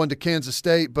losing the one to Kansas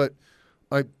State, but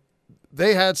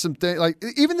they had some things.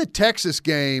 Even the Texas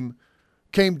game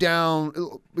came down,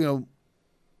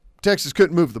 Texas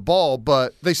couldn't move the ball,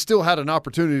 but they still had an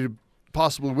opportunity to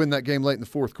possibly win that game late in the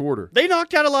fourth quarter. They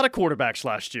knocked out a lot of quarterbacks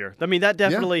last year. I mean, that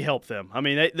definitely helped them. I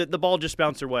mean, the ball just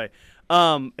bounced their way.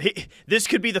 This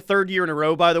could be the third year in a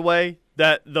row, by the way,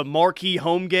 that the marquee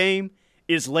home game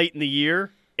is late in the year.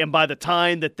 And by the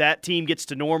time that team gets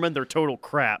to Norman, they're total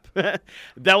crap.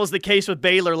 That was the case with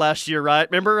Baylor last year, right?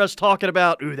 Remember us talking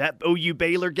about, that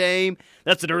OU-Baylor game?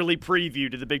 That's an early preview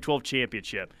to the Big 12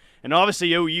 championship. And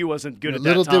obviously OU wasn't good at that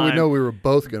time. Little did we know we were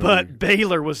both going to But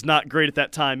Baylor was not great at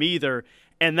that time either.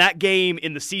 And that game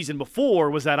in the season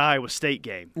before was that Iowa State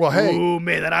game. Well, hey. Oh,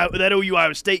 man, that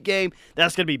OU-Iowa State game,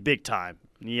 that's going to be big time.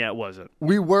 Yeah, it wasn't.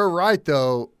 We were right,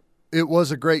 though. It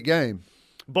was a great game.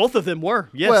 Both of them were,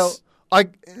 yes. Well,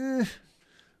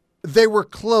 they were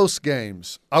close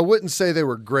games. I wouldn't say they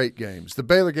were great games. The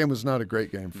Baylor game was not a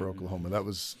great game for Oklahoma. That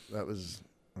was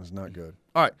not good.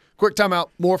 All right, quick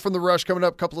timeout. More from The Rush coming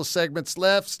up. Couple of segments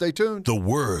left. Stay tuned. The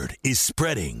word is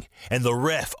spreading, and the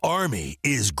Ref Army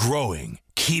is growing.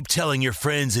 Keep telling your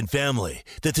friends and family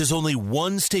that there's only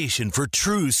one station for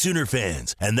true Sooner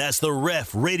fans, and that's the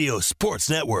Ref Radio Sports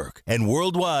Network, and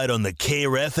worldwide on the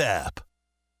KREF app.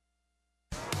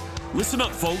 Listen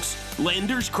up, folks.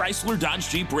 Landers Chrysler Dodge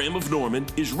Jeep Ram of Norman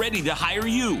is ready to hire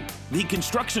you. The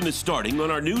construction is starting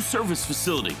on our new service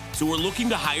facility, so we're looking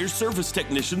to hire service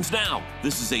technicians now.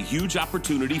 This is a huge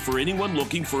opportunity for anyone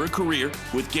looking for a career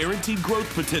with guaranteed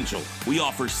growth potential. We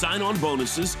offer sign-on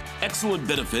bonuses, excellent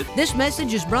benefit. This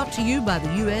message is brought to you by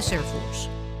the U.S. Air Force.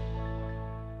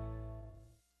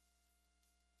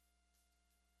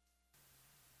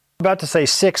 I'm about to say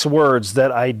 6 words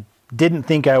that I didn't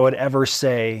think I would ever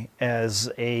say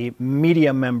as a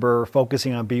media member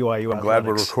focusing on BYU. I'm glad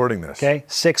we're recording this. Okay,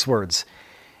 6 words.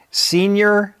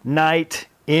 Senior night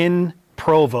in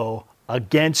Provo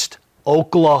against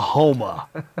Oklahoma.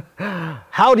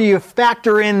 How do you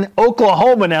factor in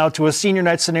Oklahoma now to a senior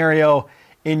night scenario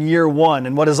in year 1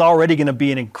 and what is already going to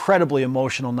be an incredibly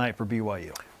emotional night for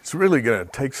BYU? It's really going to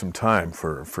take some time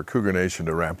for Cougar Nation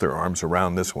to wrap their arms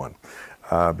around this one.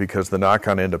 Because the knock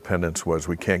on Independence was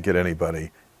we can't get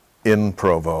anybody in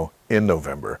Provo in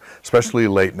November, especially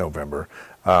late November.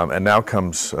 And now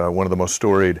comes one of the most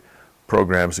storied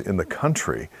programs in the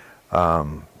country,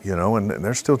 and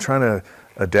they're still trying to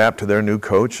adapt to their new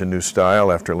coach and new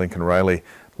style after Lincoln Riley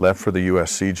left for the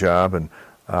USC job. And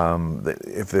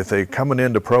if they're coming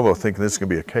into Provo thinking this is going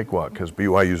to be a cakewalk because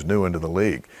BYU's new into the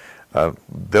league,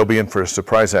 they'll be in for a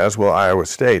surprise, as will Iowa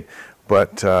State.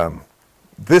 But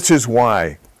this is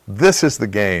why this is the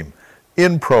game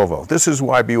in Provo. This is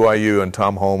why BYU and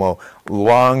Tom Holmoe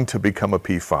long to become a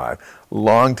P5,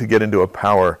 long to get into a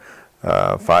Power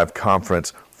 5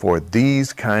 conference for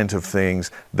these kinds of things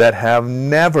that have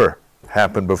never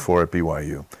happened before at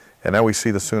BYU. And now we see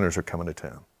the Sooners are coming to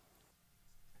town.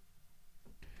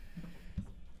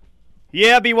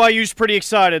 Yeah, BYU's pretty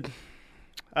excited.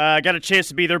 Got a chance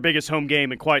to be their biggest home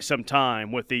game in quite some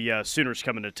time with the Sooners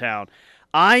coming to town.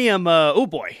 I am, oh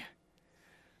boy.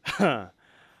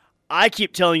 I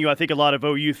keep telling you I think a lot of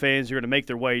OU fans are going to make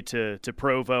their way to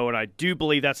Provo, and I do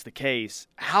believe that's the case.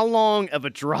 How long of a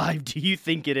drive do you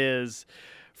think it is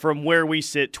from where we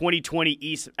sit, 2020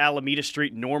 East Alameda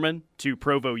Street, Norman, to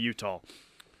Provo, Utah?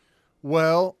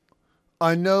 Well,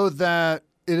 I know that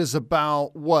it is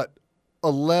about,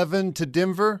 11 to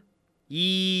Denver?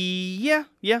 Yeah,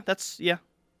 that's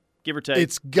give or take.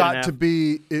 It's got to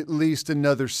be at least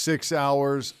another 6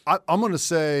 hours. I'm going to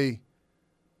say,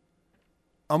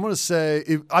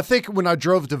 I think when I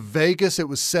drove to Vegas, it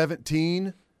was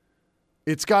 17.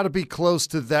 It's got to be close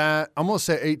to that. I'm going to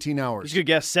say 18 hours. You could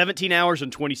guess 17 hours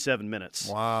and 27 minutes.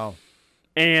 Wow.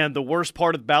 And the worst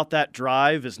part about that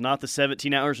drive is not the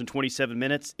 17 hours and 27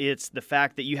 minutes. It's the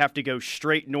fact that you have to go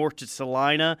straight north to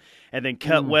Salina and then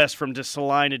cut west from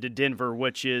Salina to Denver,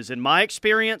 which is, in my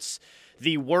experience,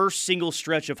 the worst single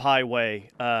stretch of highway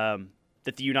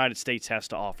that the United States has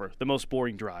to offer. The most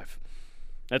boring drive.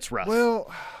 That's rough. Well,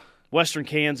 Western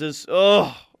Kansas.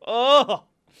 I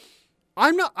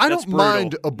don't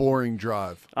mind a boring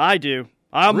drive. I do.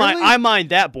 I mind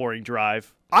that boring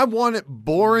drive. I want it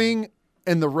boring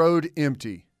and the road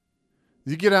empty.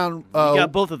 You get out. You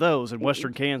got both of those in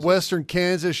Western Kansas. Western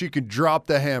Kansas, you can drop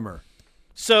the hammer.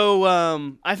 So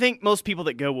I think most people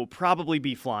that go will probably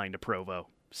be flying to Provo.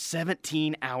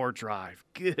 17-hour drive.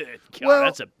 Good God,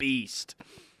 that's a beast.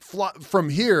 From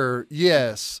here,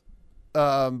 yes.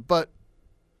 But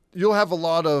you'll have a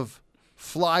lot of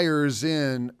flyers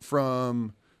in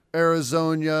from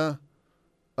Arizona,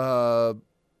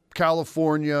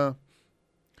 California.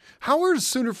 How are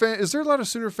Sooner fans? Is there a lot of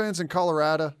Sooner fans in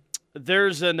Colorado?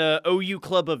 There's an OU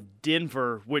Club of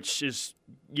Denver, which is,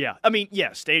 yes,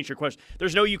 to answer your question,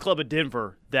 there's an OU Club of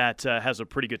Denver that has a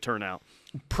pretty good turnout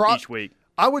each week.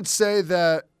 I would say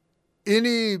that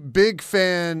any big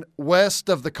fan west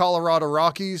of the Colorado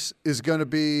Rockies is going to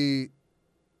be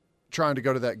trying to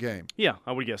go to that game. Yeah,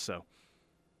 I would guess so.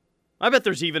 I bet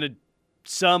there's even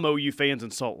some OU fans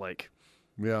in Salt Lake.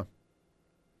 Yeah.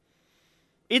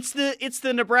 It's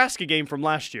the Nebraska game from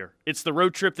last year. It's the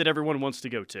road trip that everyone wants to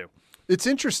go to. It's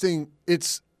interesting.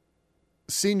 It's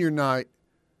senior night.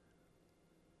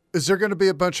 Is there going to be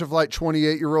a bunch of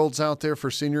 28-year-olds out there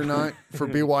for senior night for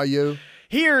BYU?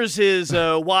 Here's his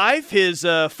wife. His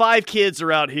 5 kids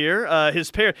are out here. His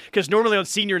parents, because normally on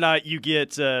senior night you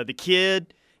get the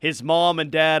kid, his mom and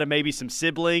dad, and maybe some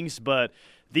siblings. But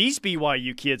these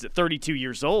BYU kids at 32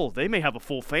 years old, they may have a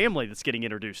full family that's getting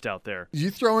introduced out there. You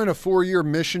throw in a 4-year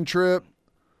mission trip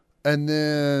and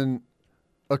then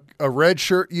a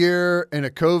redshirt year and a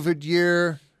COVID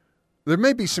year. There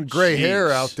may be some gray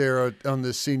hair out there on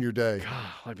this senior day.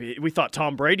 God, we thought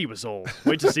Tom Brady was old.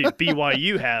 Wait to see what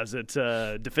BYU has at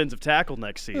defensive tackle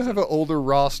next season. They'll have an older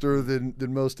roster than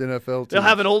most NFL teams. They'll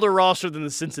have an older roster than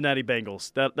the Cincinnati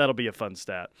Bengals. That'll be a fun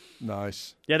stat.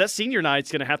 Nice. Yeah, that senior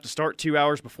night's going to have to start 2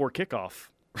 hours before kickoff.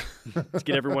 Let's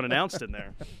get everyone announced in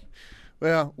there.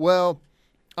 Yeah, well,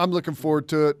 I'm looking forward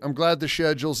to it. I'm glad the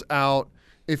schedule's out.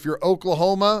 If you're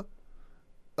Oklahoma,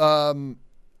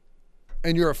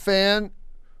 and you're a fan,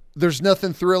 there's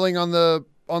nothing thrilling on the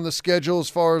schedule as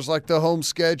far as the home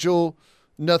schedule.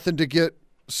 Nothing to get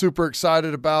super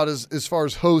excited about as far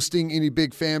as hosting any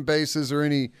big fan bases or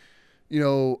any,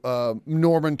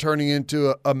 Norman turning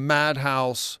into a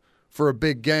madhouse for a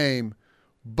big game.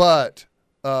 But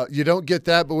you don't get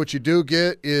that. But what you do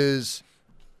get is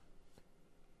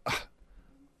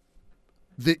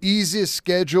the easiest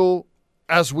schedule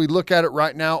as we look at it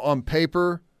right now on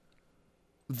paper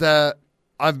that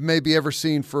I've maybe ever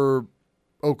seen for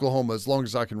Oklahoma as long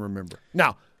as I can remember.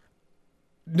 Now,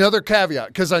 another caveat,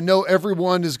 because I know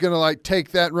everyone is going to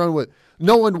take that and run with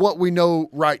knowing what we know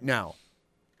right now.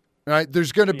 Right?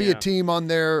 There's going to be a team on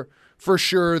there for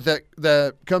sure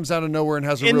that comes out of nowhere and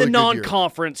has a really good year. And the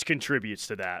non-conference contributes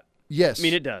to that. Yes. I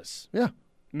mean, it does. Yeah.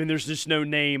 I mean, there's just no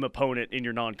name opponent in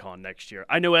your non-con next year.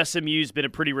 I know SMU's been a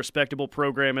pretty respectable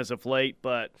program as of late,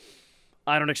 but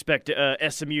I don't expect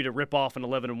SMU to rip off an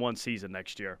 11-1 season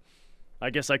next year. I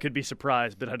guess I could be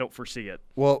surprised, but I don't foresee it.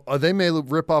 Well, they may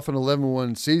rip off an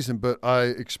 11-1 season, but I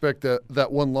expect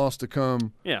that one loss to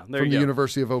come from the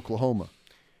University of Oklahoma.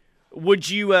 Would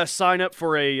you sign up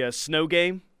for a snow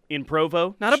game in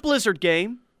Provo? Not a blizzard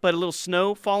game, but a little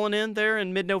snow falling in there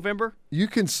in mid-November? You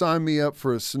can sign me up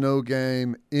for a snow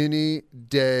game any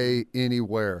day,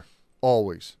 anywhere,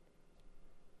 always.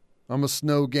 I'm a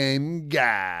snow game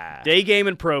guy. Day game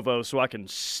in Provo so I can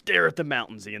stare at the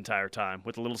mountains the entire time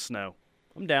with a little snow.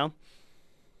 I'm down.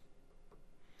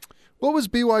 What was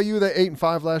BYU, that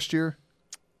 8-5 last year?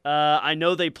 I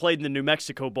know they played in the New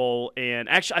Mexico Bowl, and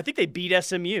actually, I think they beat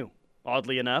SMU,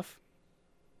 oddly enough.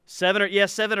 7 or an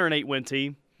 8-win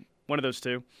team. One of those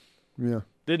two. Yeah.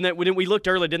 When we looked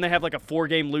earlier, didn't they have like a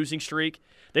 4-game losing streak?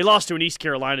 They lost to an East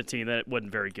Carolina team that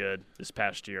wasn't very good this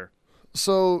past year.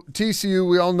 So TCU,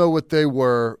 we all know what they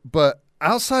were, but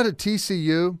outside of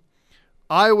TCU,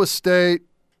 Iowa State,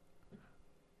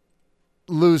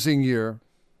 losing year.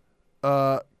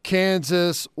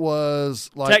 Kansas was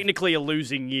like technically a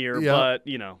losing year, but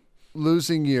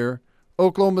losing year.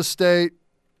 Oklahoma State,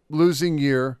 losing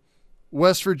year.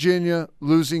 West Virginia,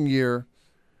 losing year.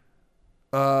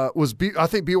 I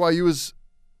think BYU is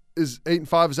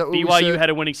 8-5. Is that what we said? BYU had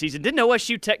a winning season. Didn't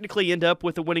OSU technically end up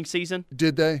with a winning season?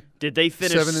 Did they? Did they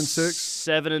finish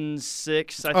 7-6?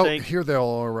 7-6, I think. Oh, here they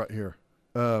all are right here.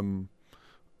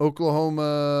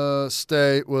 Oklahoma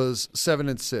State was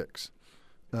 7-6.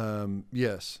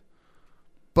 Yes,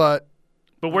 but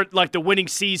we're like the winning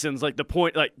seasons, like the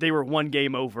point, like they were one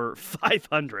game over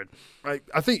 500. Right.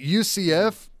 I think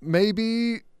UCF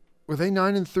maybe were they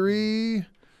 9-3.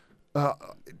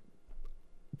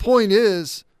 Point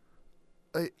is,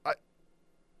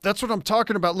 that's what I'm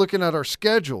talking about. Looking at our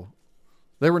schedule,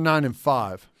 they were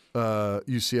 9-5.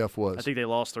 UCF was. I think they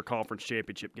lost their conference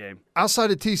championship game.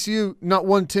 Outside of TCU, not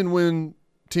one 10-win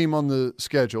team on the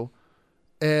schedule,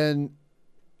 and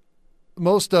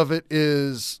most of it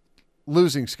is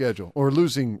losing schedule or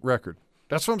losing record.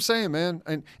 That's what I'm saying, man.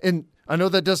 And I know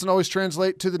that doesn't always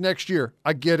translate to the next year.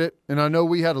 I get it, and I know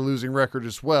we had a losing record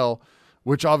as well,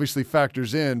 which obviously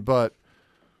factors in, but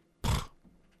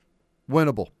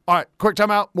winnable. All right, quick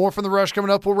timeout. More from The Rush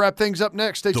coming up. We'll wrap things up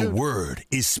next. Stay tuned. The word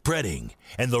is spreading,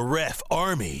 and the Ref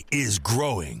Army is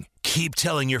growing. Keep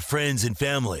telling your friends and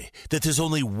family that there's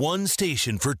only one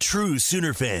station for true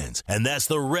Sooner fans, and that's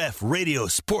the Ref Radio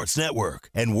Sports Network,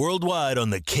 and worldwide on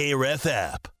the KREF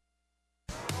app.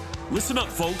 Listen up,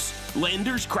 folks.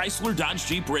 Landers Chrysler Dodge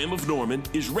Jeep Ram of Norman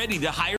is ready to hire